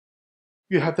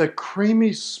You have that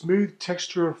creamy, smooth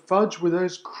texture of fudge with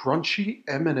those crunchy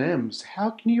M&Ms.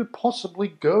 How can you possibly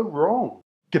go wrong?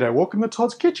 G'day, welcome to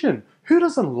Todd's Kitchen. Who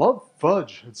doesn't love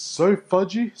fudge? It's so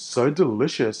fudgy, so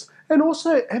delicious. And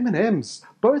also M&Ms,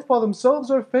 both by themselves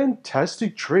are a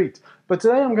fantastic treat. But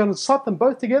today I'm going to slap them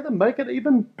both together and make it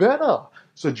even better.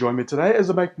 So join me today as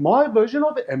I make my version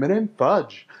of M&M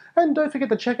fudge. And don't forget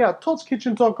to check out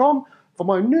toddskitchen.com for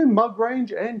my new mug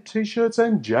range and t-shirts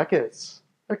and jackets.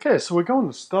 Okay, so we're going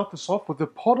to start this off with the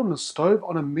pot on the stove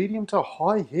on a medium to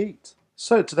high heat.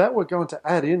 So to that we're going to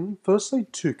add in, firstly,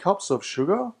 2 cups of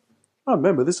sugar. Now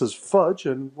remember, this is fudge,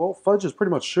 and well, fudge is pretty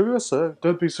much sugar, so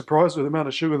don't be surprised with the amount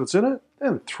of sugar that's in it.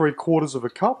 Then 3/4 of a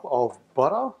cup of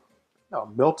butter.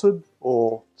 Now melted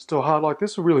or still hard like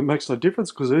this, it really makes no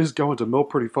difference because it is going to melt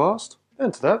pretty fast.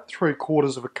 And to that,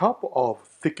 3/4 of a cup of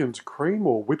thickened cream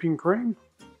or whipping cream.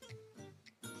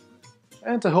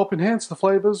 And to help enhance the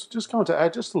flavors, just going to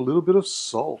add just a little bit of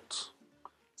salt.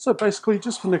 So basically,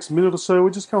 just for the next minute or so, we're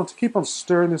just going to keep on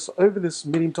stirring this over this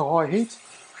medium to high heat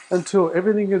until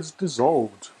everything is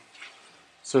dissolved.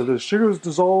 So the sugar is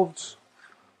dissolved,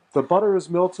 the butter is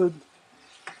melted,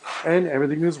 and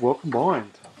everything is well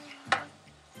combined.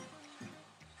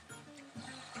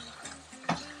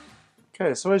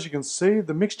 Okay, so as you can see,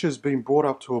 the mixture has been brought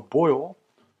up to a boil.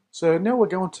 So now we're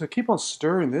going to keep on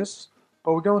stirring this,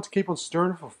 but we're going to keep on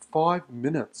stirring for 5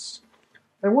 minutes.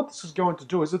 And what this is going to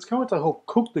do is it's going to help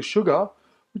cook the sugar,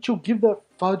 which will give that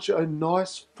fudge a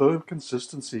nice firm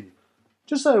consistency.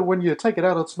 Just so when you take it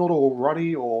out, it's not all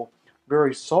runny or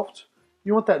very soft.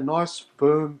 You want that nice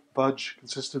firm fudge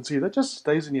consistency that just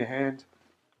stays in your hand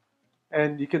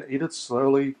and you can eat it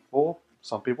slowly, or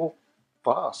some people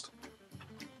fast.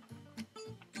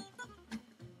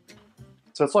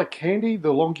 So it's like candy,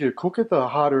 the longer you cook it, the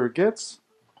harder it gets.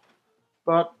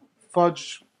 But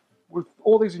fudge, with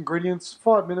all these ingredients,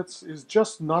 5 minutes is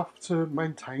just enough to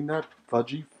maintain that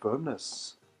fudgy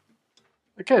firmness.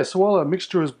 Okay, so while our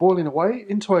mixture is boiling away,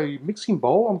 into a mixing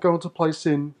bowl I'm going to place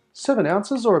in 7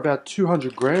 ounces or about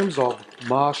 200 grams of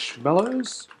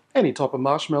marshmallows. Any type of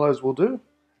marshmallows will do.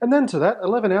 And then to that,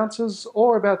 11 ounces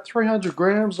or about 300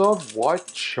 grams of white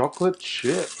chocolate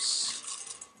chips.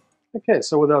 Okay,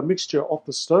 so with our mixture off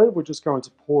the stove, we're just going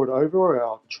to pour it over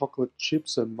our chocolate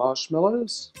chips and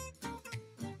marshmallows.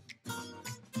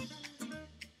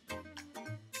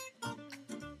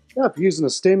 Now, if you're using a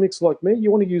stand mixer like me,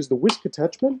 you want to use the whisk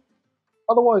attachment.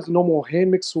 Otherwise, a normal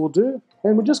hand mixer will do.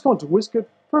 And we're just going to whisk it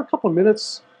for a couple of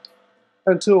minutes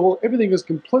until everything is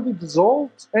completely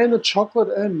dissolved and the chocolate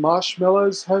and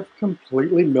marshmallows have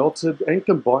completely melted and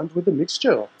combined with the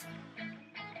mixture.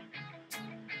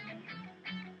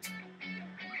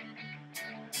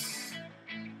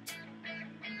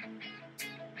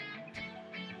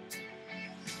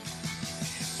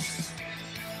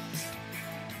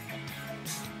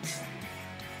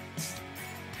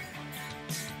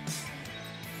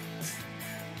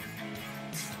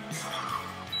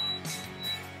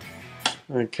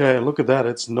 Okay, look at that,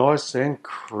 it's nice and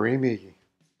creamy.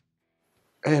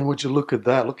 And would you look at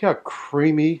that, look how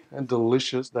creamy and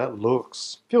delicious that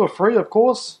looks. Feel free, of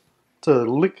course, to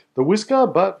lick the whisker,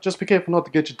 but just be careful not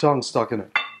to get your tongue stuck in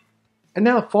it. And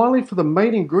now finally for the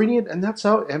main ingredient, and that's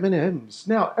our M&Ms.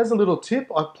 Now, as a little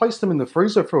tip, I've placed them in the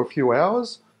freezer for a few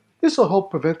hours. This will help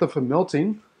prevent them from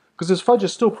melting, because this fudge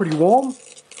is still pretty warm.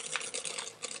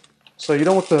 So you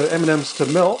don't want the M&Ms to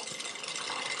melt.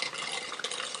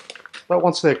 But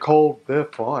once they're cold, they're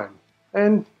fine.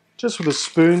 And just with a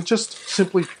spoon, just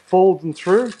simply fold them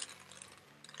through.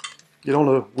 You don't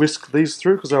want to whisk these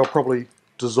through because they'll probably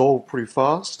dissolve pretty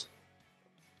fast.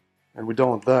 And we don't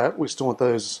want that. We still want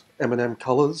those M&M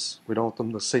colours. We don't want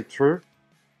them to seep through.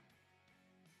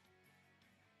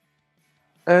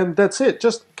 And that's it.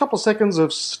 Just a couple of seconds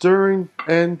of stirring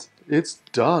and it's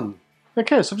done.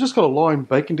 Okay, so I've just got a lime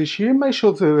baking dish here. Make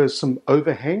sure there's some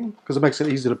overhang because it makes it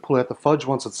easy to pull out the fudge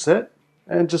once it's set.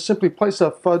 And just simply place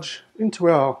our fudge into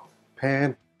our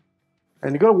pan.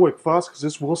 And you've got to work fast because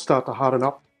this will start to harden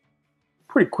up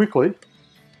pretty quickly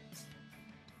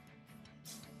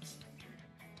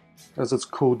as it's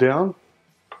cooled down.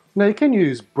 Now you can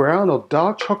use brown or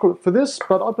dark chocolate for this,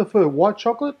 but I prefer white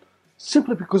chocolate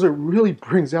simply because it really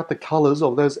brings out the colors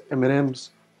of those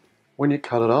M&Ms when you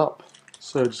cut it up.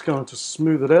 So just going to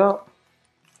smooth it out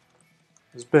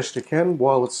as best you can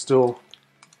while it's still...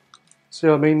 See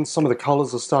what I mean? Some of the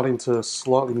colours are starting to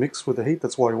slightly mix with the heat.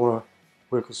 That's why you want to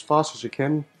work as fast as you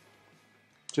can,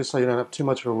 just so you don't have too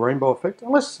much of a rainbow effect.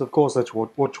 Unless, of course, that's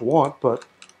what you want, but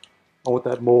I want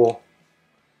that more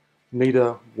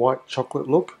neater white chocolate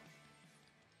look.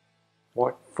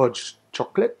 White fudge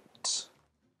chocolate.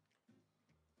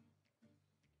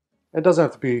 It doesn't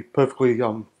have to be perfectly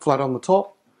flat on the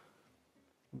top.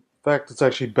 In fact, it's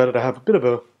actually better to have a bit of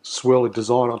a swirly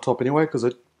design on top anyway, because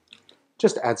it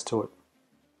just adds to it.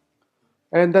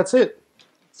 And that's it.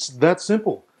 It's that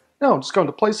simple. Now I'm just going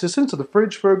to place this into the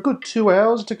fridge for a good 2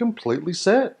 hours to completely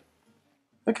set.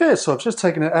 Okay, so I've just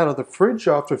taken it out of the fridge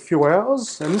after a few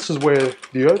hours, and this is where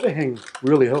the overhang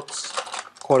really helps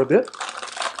quite a bit.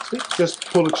 See, just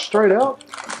pull it straight out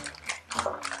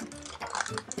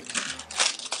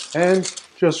and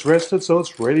just rest it so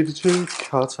it's ready to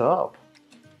cut up.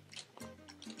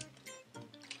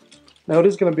 Now it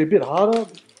is going to be a bit harder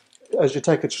as you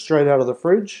take it straight out of the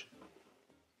fridge,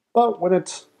 but when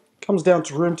it comes down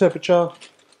to room temperature,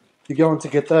 you're going to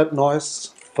get that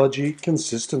nice fudgy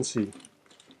consistency.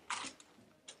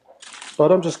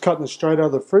 But I'm just cutting it straight out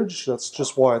of the fridge. That's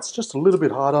just why it's just a little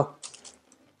bit harder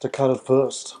to cut it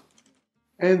first.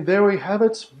 And there we have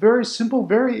it. Very simple,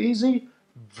 very easy,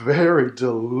 very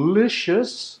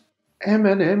delicious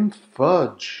M&M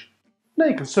fudge. Now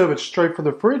you can serve it straight from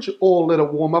the fridge or let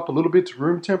it warm up a little bit to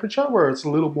room temperature where it's a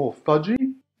little more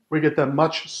fudgy. We get that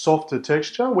much softer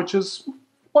texture, which is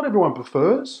what everyone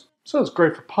prefers. So it's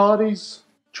great for parties,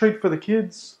 treat for the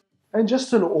kids, and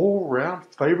just an all-round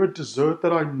favourite dessert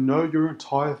that I know your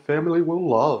entire family will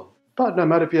love. But no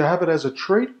matter if you have it as a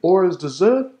treat or as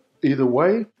dessert, either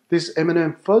way, this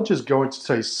M&M fudge is going to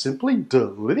taste simply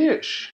delish.